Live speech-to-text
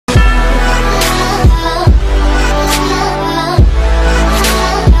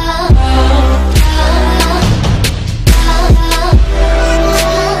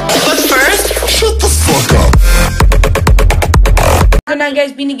going on,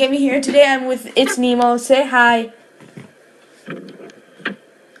 guys? Beany Gaming here. Today I'm with It's Nemoh. Say hi.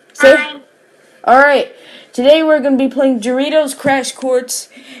 Hi. Alright. Today we're going to be playing Doritos Crash Course.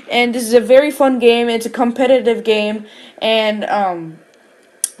 And this is a very fun game. It's a competitive game. And,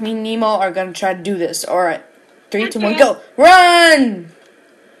 me and Nemoh are going to try to do this. Alright. 3, 2, 1, go. Run!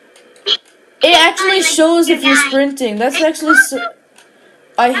 It actually shows if you're sprinting. That's actually so...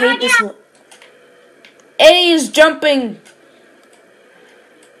 I hate this. A is jumping.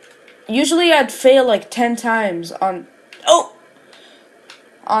 Usually I'd fail like 10 times on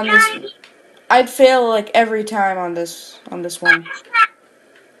this. I'd fail like every time on this one.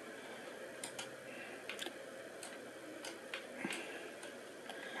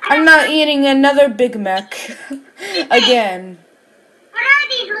 I'm not eating another Big Mac again. What are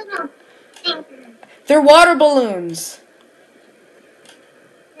these little things? They're water balloons.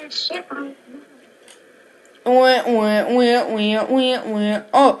 They're shit on. Oh,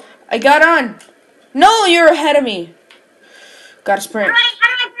 I got on. No, you're ahead of me. Gotta sprint.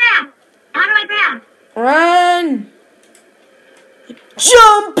 How do I grab? Run.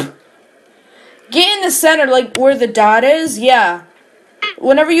 Jump. Get in the center, like where the dot is. Yeah.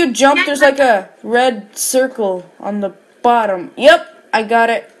 Whenever you jump, there's like a red circle on the bottom. Yep, I got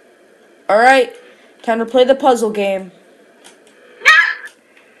it. Alright, time to play the puzzle game.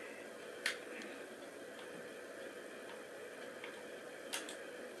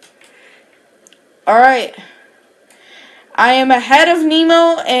 Alright. I am ahead of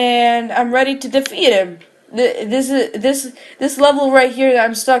Nemoh and I'm ready to defeat him. This level right here that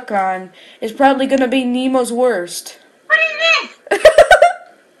I'm stuck on is probably gonna be Nemoh's worst. What is this?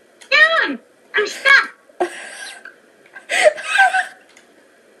 Dude, I'm stuck.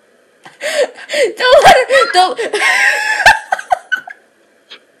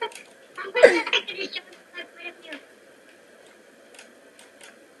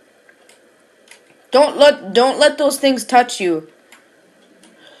 Don't. Don't let those things touch you.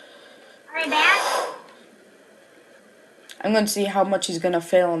 Are they bad? I'm gonna see how much he's gonna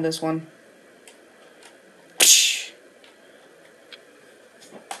fail on this one.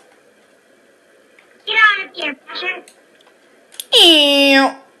 Get out of here, Passion.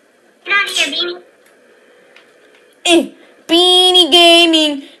 Ew. Get out of here, Eh. Beany. Beany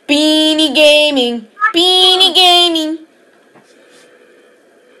Gaming, Beany Gaming, Beany Gaming.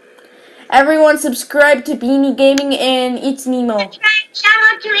 Everyone subscribe to Beany Gaming and It's Nemoh. Shout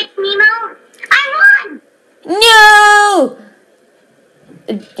out to It's Nemoh. I won! No!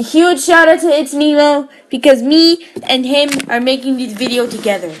 A huge shout out to It's Nemoh because me and him are making this video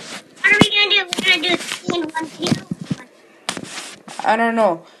together. What are we gonna do? We're gonna do it in one video. I don't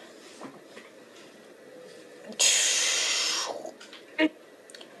know.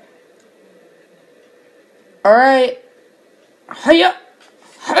 Alright. Hiya!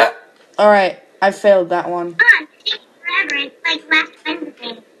 Alright, I failed that one. Come on, it takes forever. It's like last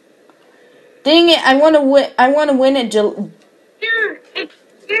Wednesday. Dang it, I wanna win it, Dude, you're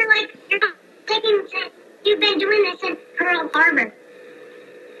taking, you've been doing this since Pearl Harbor.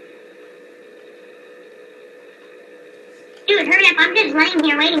 Dude, hurry up, I'm just laying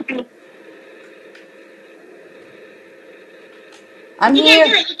here waiting for you. I'm You here.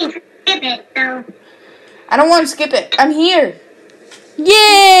 can't do it, you can skip it, so. I don't want to skip it. I'm here.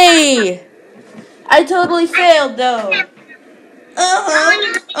 Yay! I totally failed though.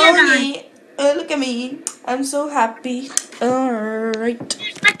 Oh yeah. Oh, look at me. I'm so happy. Alright. What's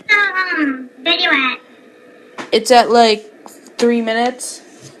the, video at? It's at like 3 minutes.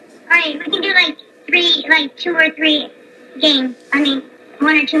 Alright, we can do like 2 or 3 games. I mean,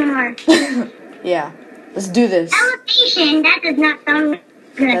 1 or 2 more. Yeah. Let's do this. Elevation, that does not sound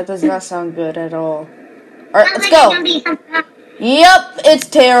good. That does not sound good at all. Alright, let's Sounds like go. it's gonna be something else. Yep, it's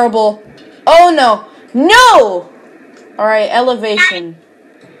terrible. Oh no. No! Alright, elevation.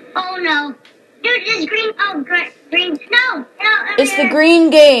 Oh no. Dude, this green, green, no, It's the green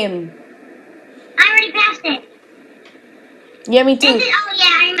game. I already passed it. Yeah, me too. This is, oh yeah,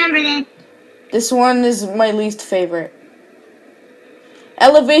 I remember this. This one is my least favorite.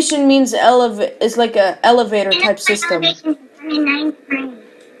 Elevation means it's like a elevator type system. Elevation, I'm in 9th grade.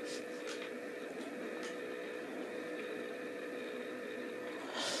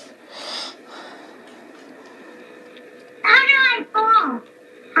 How do I fall?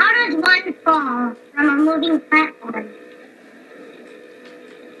 How does one fall from a moving platform?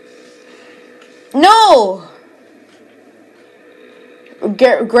 No!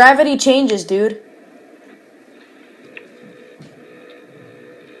 Gravity changes, dude.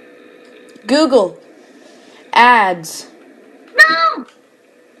 Google. Ads. No!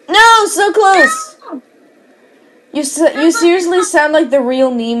 No, so close. No! You seriously sound like the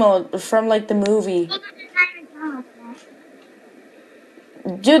real Nemo from like the movie.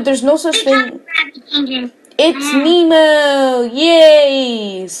 Dude, there's no such thing. It's Nemo!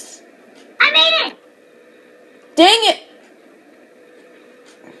 Yes! I made it! Dang it!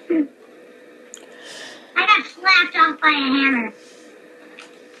 I got slapped off by a hammer.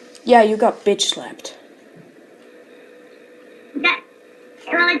 Yeah, you got bitch slapped.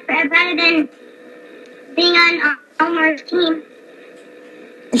 Well, it's better than being on Elmer's team.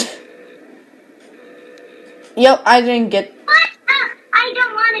 Yep, I didn't get... What? I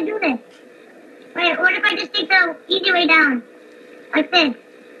don't want to do this. Wait, what if I just take the easy way down? Like this.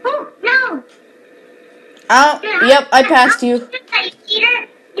 Oh, no! Yep, I passed you. You cheater?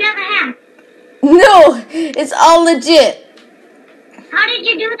 You have a hat. No! It's all legit. How did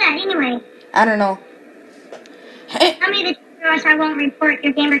you do that anyway? I don't know. Hey. Tell me the truth or else I won't report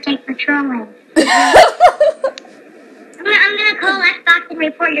your gamer tag for trolling. I'm gonna call Xbox and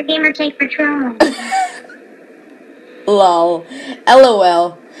report your gamer tag for trolling. Lol.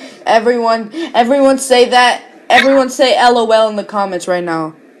 LOL. Everyone say that. Everyone say LOL in the comments right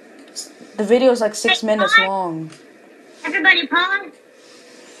now. The video is like 6 minutes long. Everybody pause.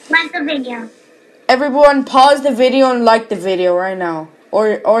 Like the video. Everyone pause the video and like the video right now.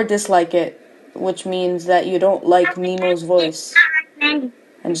 Or dislike it. Which means that you don't like Nemo's voice. I'm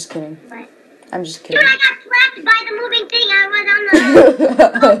just kidding. I'm just kidding. Dude, I got slapped by the moving thing. I was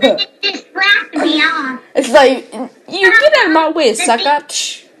on the... It just slapped me off. It's like, you get out of my way, sucker.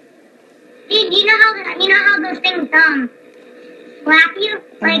 You know how those things slap you?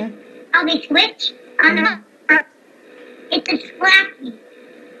 Like how they switch on the... It's a slappy.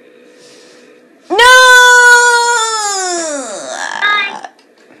 No!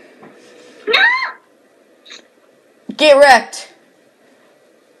 No! Get wrecked.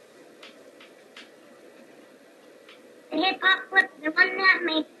 The hip-hop flip, the one that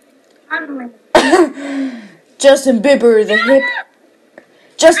makes ugly. Justin Bieber, the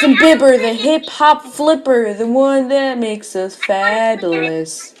hip hop flipper, the one that makes us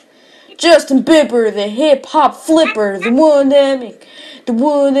fabulous. Justin Bieber, the hip hop flipper, the one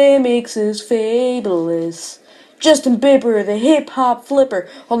that makes us fabulous. Justin Bieber, the hip hop flipper.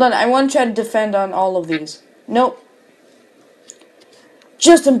 Hold on, I want to try to defend on all of these. Nope.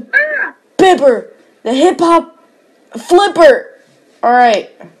 Justin Bieber, the hip hop flipper. All right.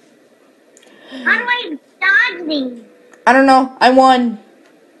 How do I dodge these? I don't know. I won.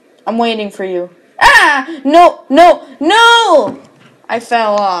 I'm waiting for you. Ah! No! No! No! I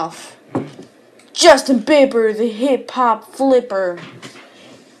fell off. Justin Bieber, the hip hop flipper.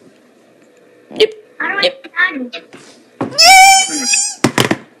 Yep. How do I dodge it? Yes!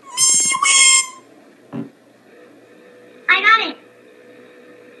 I got it.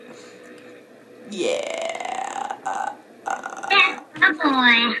 Yeah. Oh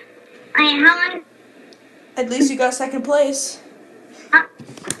boy. How long? At least you got second place.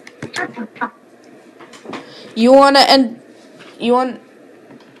 You want to end... You want...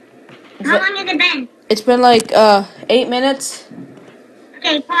 How long has it been? It's been like 8 minutes.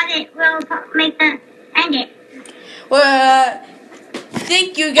 Okay, pause it. We'll end it. Well,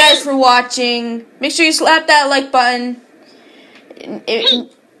 thank you guys for watching. Make sure you slap that like button.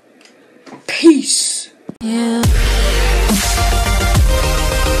 Peace. Yeah.